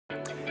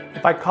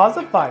If I cause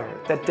a fire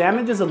that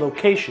damages a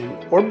location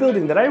or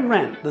building that I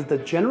rent, does the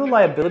general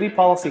liability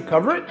policy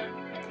cover it?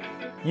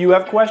 You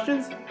have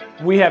questions?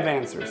 We have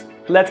answers.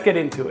 Let's get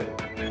into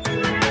it.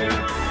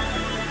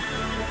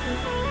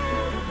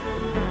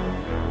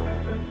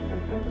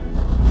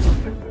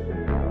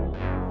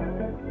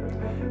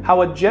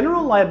 How a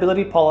general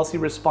liability policy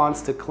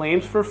responds to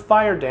claims for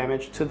fire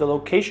damage to the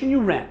location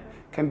you rent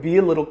can be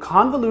a little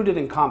convoluted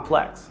and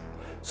complex.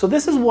 So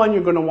this is one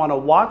you're going to want to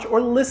watch or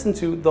listen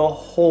to the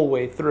whole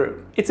way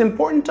through. It's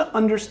important to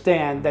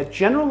understand that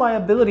general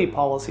liability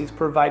policies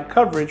provide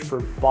coverage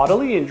for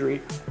bodily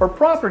injury or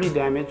property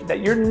damage that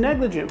you're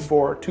negligent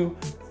for to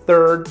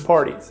third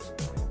parties,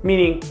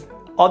 meaning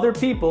other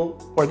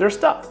people or their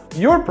stuff.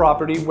 Your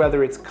property,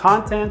 whether it's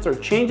contents or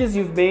changes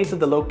you've made to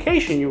the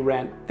location you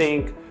rent,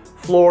 think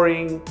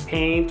flooring,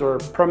 paint, or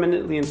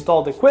permanently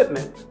installed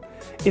equipment,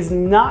 is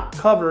not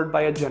covered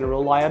by a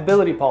general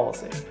liability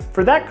policy.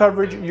 For that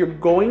coverage, you're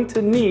going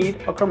to need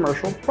a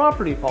commercial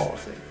property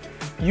policy.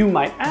 You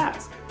might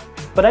ask,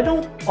 but I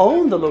don't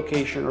own the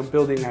location or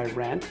building I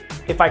rent.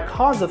 If I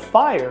cause a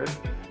fire,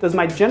 does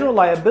my general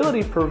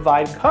liability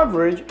provide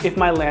coverage if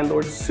my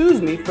landlord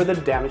sues me for the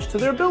damage to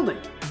their building?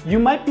 You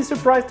might be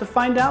surprised to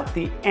find out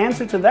the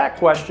answer to that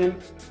question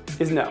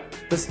is no.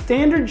 The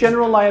standard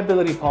general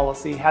liability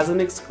policy has an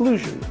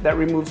exclusion that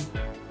removes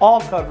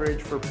all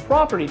coverage for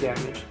property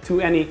damage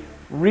to any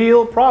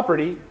real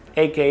property,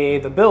 aka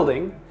the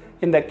building,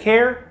 in the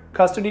care,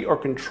 custody, or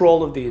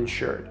control of the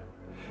insured.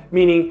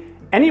 Meaning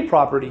any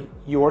property,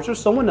 yours or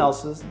someone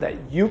else's, that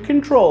you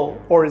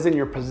control or is in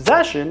your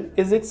possession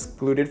is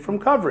excluded from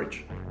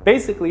coverage.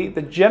 Basically,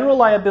 the general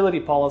liability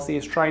policy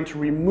is trying to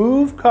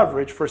remove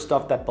coverage for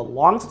stuff that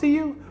belongs to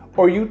you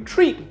or you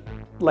treat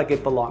like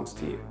it belongs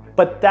to you.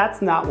 But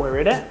that's not where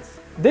it ends.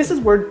 This is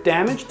where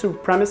damage to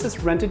premises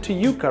rented to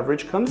you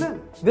coverage comes in.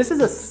 This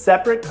is a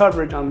separate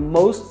coverage on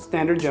most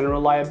standard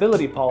general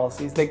liability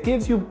policies that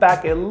gives you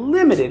back a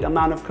limited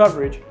amount of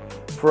coverage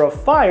for a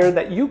fire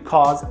that you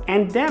cause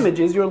and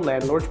damages your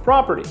landlord's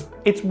property.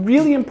 It's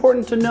really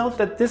important to note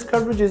that this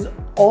coverage is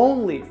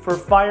only for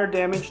fire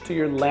damage to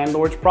your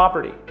landlord's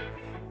property.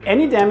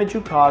 Any damage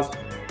you cause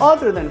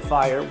other than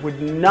fire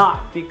would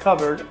not be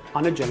covered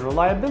on a general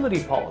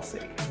liability policy.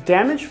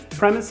 Damaged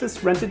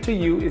premises rented to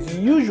you is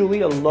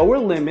usually a lower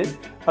limit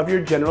of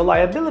your general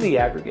liability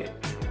aggregate.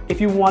 If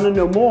you want to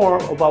know more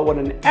about what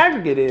an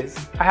aggregate is,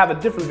 I have a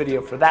different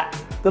video for that.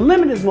 The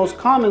limit is most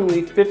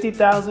commonly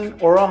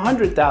 $50,000 or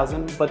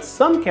 $100,000, but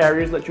some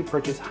carriers let you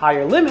purchase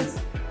higher limits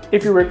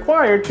if you're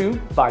required to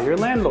by your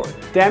landlord.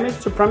 Damage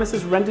to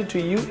premises rented to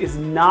you is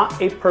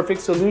not a perfect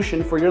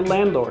solution for your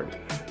landlord,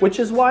 which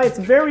is why it's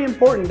very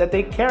important that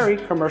they carry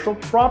commercial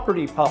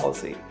property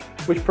policy,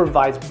 which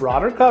provides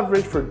broader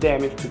coverage for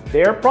damage to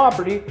their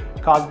property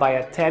caused by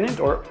a tenant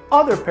or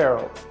other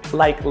peril,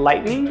 like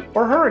lightning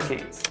or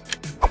hurricanes.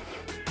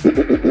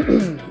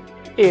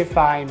 If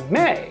I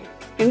may,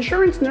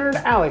 insurance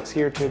nerd Alex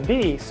here to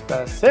be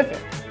specific.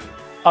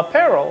 A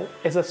peril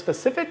is a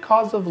specific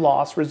cause of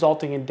loss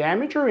resulting in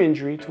damage or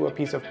injury to a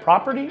piece of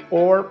property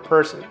or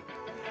person.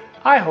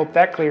 I hope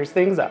that clears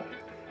things up.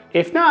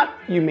 If not,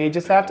 you may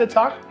just have to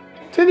talk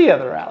to the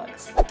other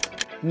Alex.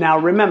 Now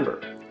remember,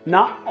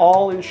 not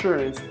all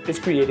insurance is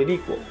created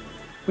equal.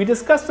 We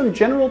discussed some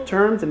general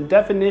terms and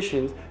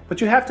definitions, but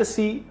you have to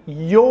see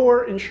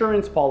your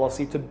insurance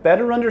policy to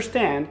better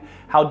understand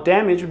how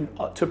damage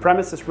to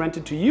premises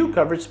rented to you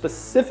coverage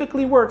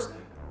specifically works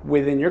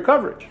within your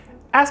coverage.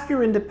 Ask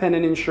your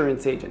independent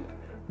insurance agent.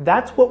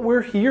 That's what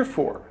we're here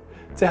for,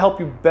 to help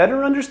you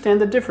better understand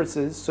the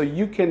differences so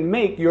you can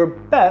make your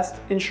best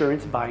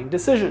insurance buying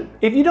decision.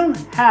 If you don't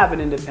have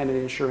an independent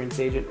insurance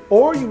agent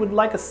or you would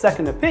like a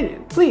second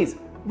opinion, please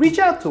reach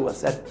out to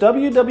us at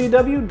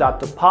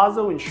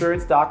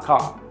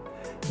www.dopazoinsurance.com.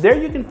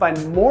 There you can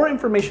find more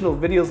informational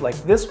videos like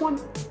this one,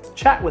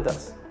 chat with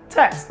us,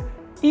 text,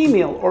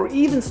 email, or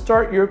even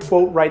start your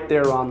quote right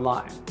there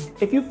online.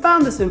 If you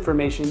found this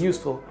information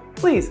useful,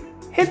 please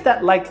hit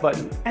that like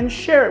button and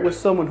share it with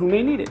someone who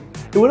may need it.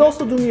 It would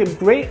also do me a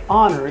great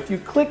honor if you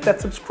click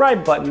that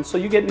subscribe button so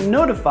you get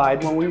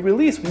notified when we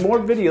release more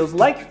videos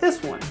like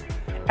this one,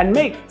 and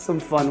make some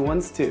fun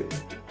ones too.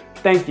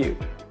 Thank you.